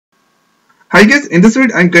Hi guys, in this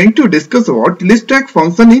video I'm going to discuss about LISTAGG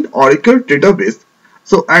function in Oracle database.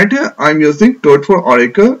 So at here I'm using Toad for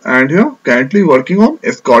Oracle and here currently working on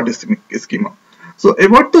escort schema. So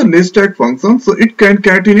about the LISTAGG function, so it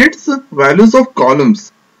concatenates values of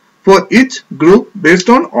columns for each group based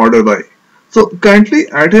on order by. So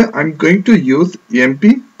currently at here I'm going to use EMP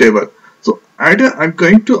table. So at here I'm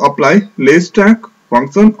going to apply LISTAGG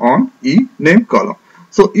function on ename column.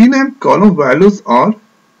 So ename column values are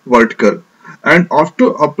vertical, and after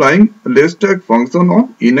applying LISTAGG function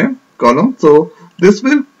on ename column, so this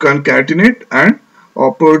will concatenate and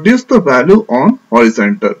produce the value on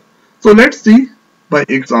horizontal. So let's see by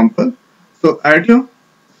example. So add your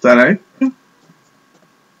select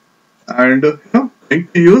and here going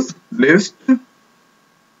to use list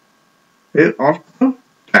here after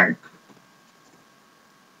tag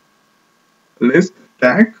list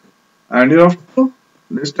tag and here after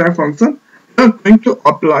list tag function you are going to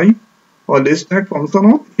apply or LISTAGG function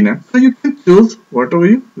on ename. So you can choose whatever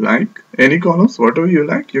you like, any columns, whatever you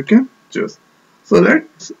like, you can choose. So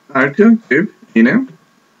let's add here give ename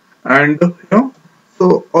and here.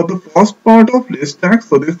 So the first part of LISTAGG,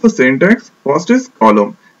 so this is the syntax. First is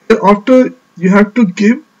column. After you have to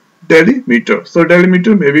give delimiter. So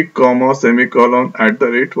delimiter maybe comma, semicolon, at the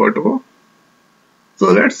rate, whatever.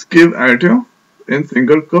 So let's give add here in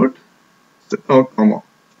single quote comma.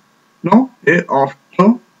 Now here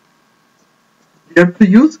after you have to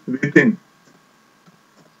use within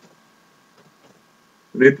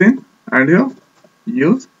and here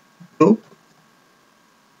use group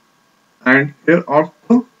and here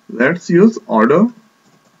after let's use order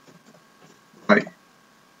by.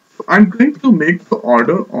 So I'm going to make the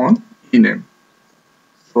order on ename.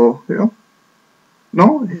 So here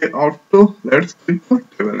now here after let's click the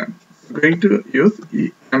table name. I'm going to use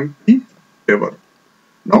EMP table.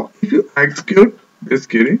 Now if you execute this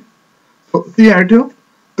query, so see at here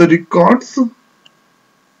the records,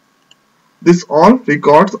 all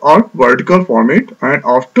records are vertical format, and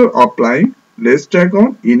after applying LISTAGG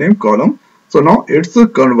on ename column, so now it's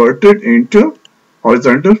converted into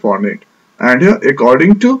horizontal format, and here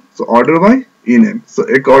according to so order by ename, so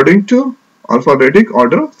according to alphabetic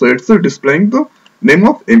order, so it's displaying the name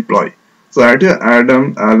of employee. So at here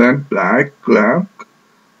Adam, Alan, Black, Clark,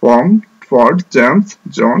 Ford, James,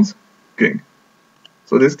 Jones, King.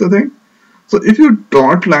 So this is the thing. So if you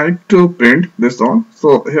don't like to print this on,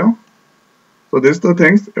 so here, so this is the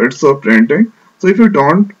things it's printing. So if you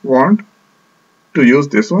don't want to use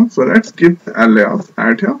this one, so let's keep the alias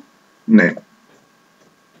at here name.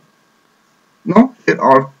 Now here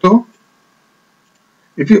after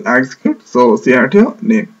if you execute, so see at here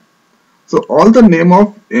name. So all the name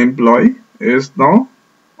of employee is now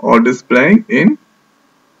displaying in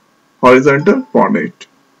horizontal format.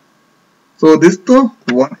 So this is the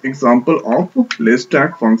one example of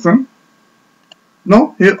LISTAGG function.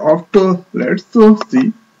 Now here after let's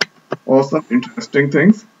see some interesting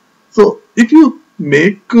things. So if you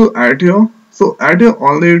make add here, so add here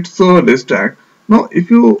only it's LISTAGG. Now if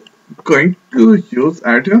you going to use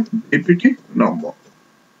add here DPT number.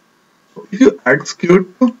 So if you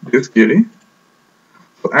execute this query,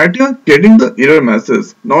 so add here getting the error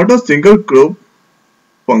message, not a single group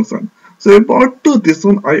function. So about this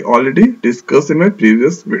one I already discussed in my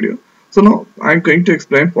previous video. So now I'm going to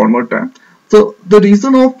explain for more time. So the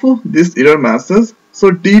reason of this error message,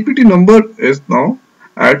 so DPT number is now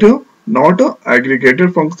at a not a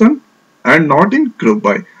aggregator function and not in group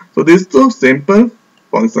by. So this is a simple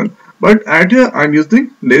function, but at here I'm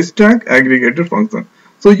using LISTAGG aggregator function.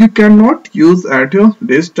 So you cannot use at your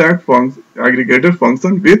LISTAGG aggregator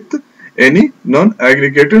function with any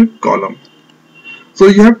non-aggregator column. So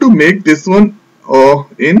you have to make this one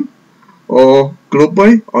in group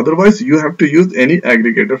by, otherwise you have to use any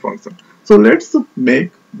aggregator function. So let's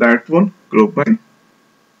make that one group by.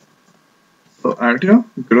 So add here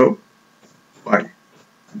group by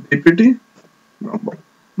DPT number.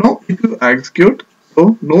 Now if you execute,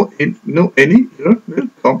 so no any error will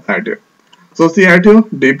come at here. So see at here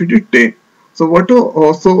DPT 10. So what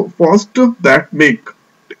so first that make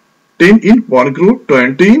 10 in one group,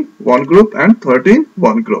 20 in one group, and 30 in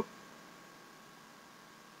one group.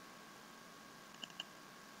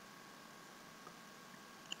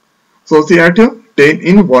 So see at here 10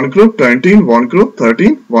 in one group, 20 in one group, 30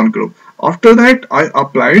 in one group. After that I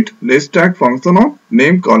applied LISTAGG function on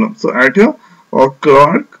name column. So at here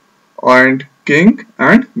Clark and King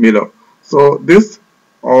and Miller. So this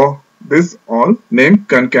all name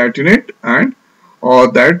concatenate and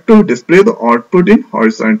that to display the output in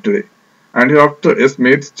horizontally. And here after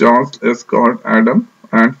Smith, Jones, Scott, Adam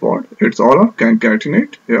and Ford, it's all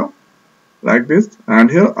concatenate here. like this, and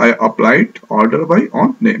here I applied order by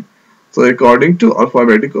on name. So according to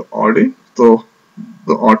alphabetical order, so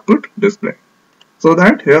the output display. So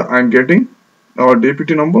that here I am getting our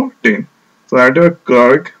DPT number 10. So I have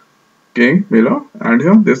Clark, King, Miller, and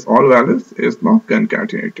here this all values is now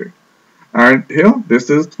concatenated. And here this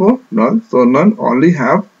is for null. So null only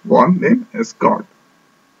have one name as God.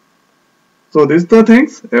 So these are the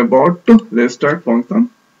things about LISTAGG function.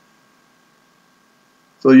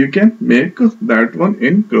 So you can make that one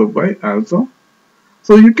in group by also.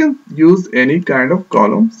 So you can use any kind of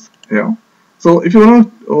columns here. So if you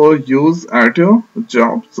want to use at your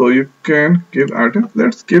job, so you can give at a,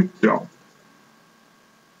 let's give job,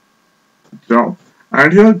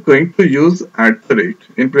 and you are going to use at the rate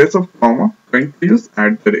in place of comma, going to use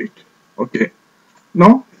at the rate. Okay.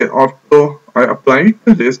 Now after I apply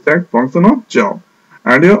the LISTAGG function of job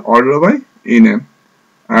and here order by ename,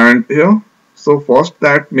 and here so first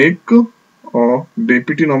that make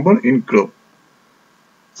DPT number in group.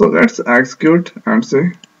 So let's execute and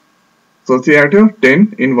say, so see at here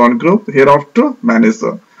 10 in one group, hereafter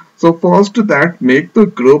manager. So first that make the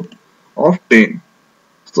group of 10.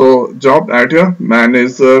 So job at here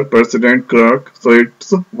manager, president, clerk. So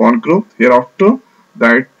it's one group, hereafter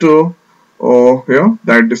that here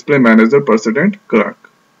that display manager, president, clerk.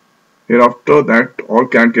 Hereafter that all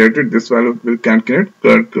calculated, this value will calculate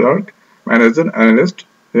clerk, manager, analyst,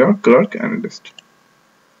 here clerk, analyst.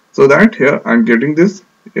 So that here I'm getting this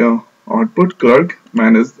output clerk,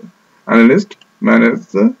 manager, analyst,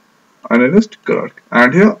 manager, analyst, clerk,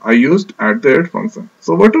 and here I used at the rate function.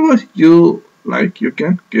 So whatever you like, you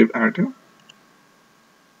can give at here.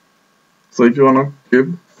 So if you wanna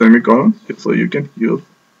give semicolon, so you can use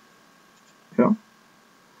here.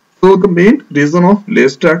 So the main reason of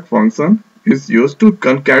LISTAGG function is used to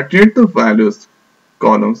concatenate the values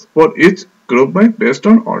columns for each group by based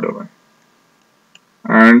on order by.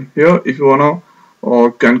 And here if you wanna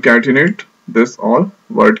concatenate this all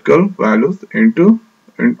vertical values into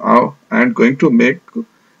and going to make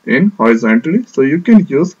in horizontally, so you can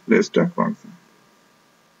use LISTAGG function.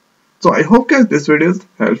 So I hope guys this video is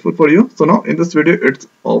helpful for you. So now in this video it's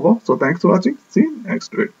over. So thanks for watching. See you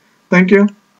next video. Thank you.